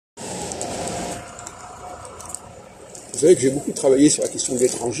savez que j'ai beaucoup travaillé sur la question de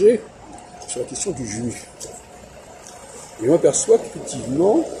l'étranger, sur la question du juif. Et on m'aperçoit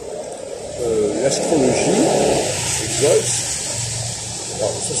qu'effectivement, l'astrologie, EXOLS,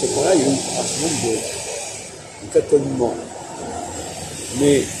 alors sur ce point-là, il y a eu un certain nombre de tâtonnements.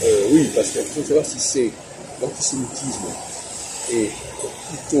 Mais oui, parce qu'il y a question de savoir si c'est l'antisémitisme et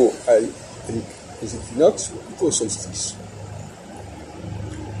plutôt aux équinoxes ou plutôt au solstice.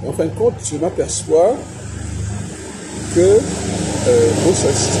 Et en fin de compte, je m'aperçois que au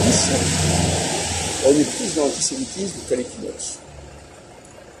solstice, on est plus dans l'antisémitisme qu'à l'équinoxe.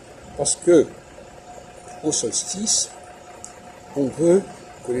 Parce que au solstice, on veut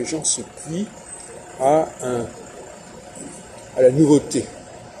que les gens se plient à la nouveauté,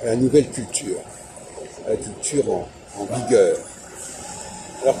 à la nouvelle culture, à la culture en vigueur.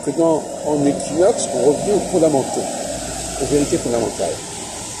 Alors que en équinoxe, on revient aux fondamentaux, aux vérités fondamentales.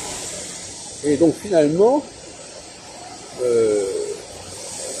 Et donc finalement,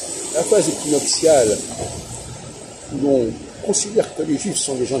 la phase équinoxiale, où l'on considère que les juifs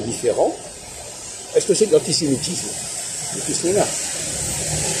sont des gens différents, est-ce que c'est de l'antisémitisme? La question est là.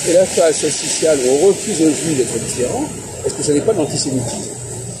 Et la phase solsticiale, où on refuse aux juifs d'être différents, est-ce que ce n'est pas de l'antisémitisme?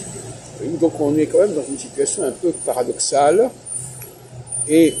 Donc on est quand même dans une situation un peu paradoxale,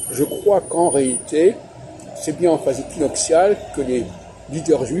 et je crois qu'en réalité, c'est bien en phase équinoxiale que les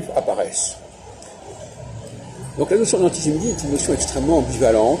leaders juifs apparaissent. Donc la notion d'antisémitisme est une notion extrêmement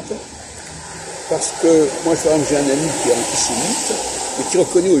ambivalente, parce que moi, par exemple, j'ai un ami qui est antisémite, et qui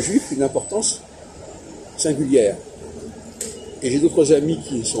reconnaît aux juifs une importance singulière. Et j'ai d'autres amis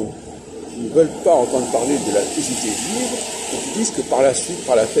qui ne veulent pas entendre parler de la société juive, et qui disent que par la suite,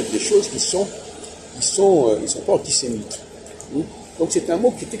 par la fait des choses, ils sont pas antisémites. Donc c'est un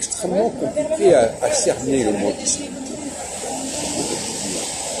mot qui est extrêmement compliqué à cerner, le mot antisémite.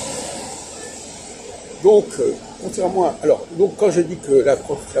 Donc, contrairement à... Alors, donc quand je dis que la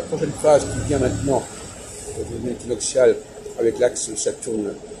prochaine phase qui vient maintenant, l'équinoxiale, avec l'axe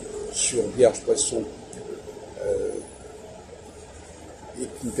Saturne sur Vierge, Poisson, et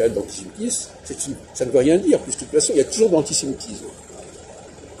une période d'antisémitisme, ça ne veut rien dire, puisque de toute façon, il y a toujours de l'antisémitisme.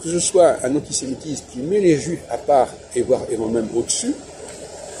 Que ce soit un antisémitisme qui met les juifs à part et voire même au-dessus,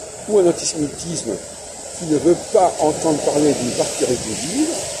 ou un antisémitisme qui ne veut pas entendre parler d'une particularité juive,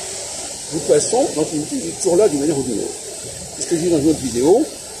 de toute façon, l'antisémitisme est toujours là d'une manière ou d'une autre. C'est ce que je dis dans une autre vidéo,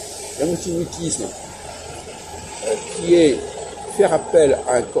 l'antisémitisme qui est faire appel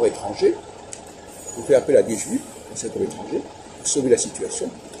à un corps étranger, on fait appel à des juifs, à ce corps étranger, pour sauver la situation.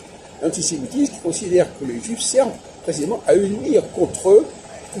 L'antisémitisme qui considère que les juifs servent précisément à unir contre eux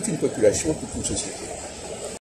toute une population, toute une société.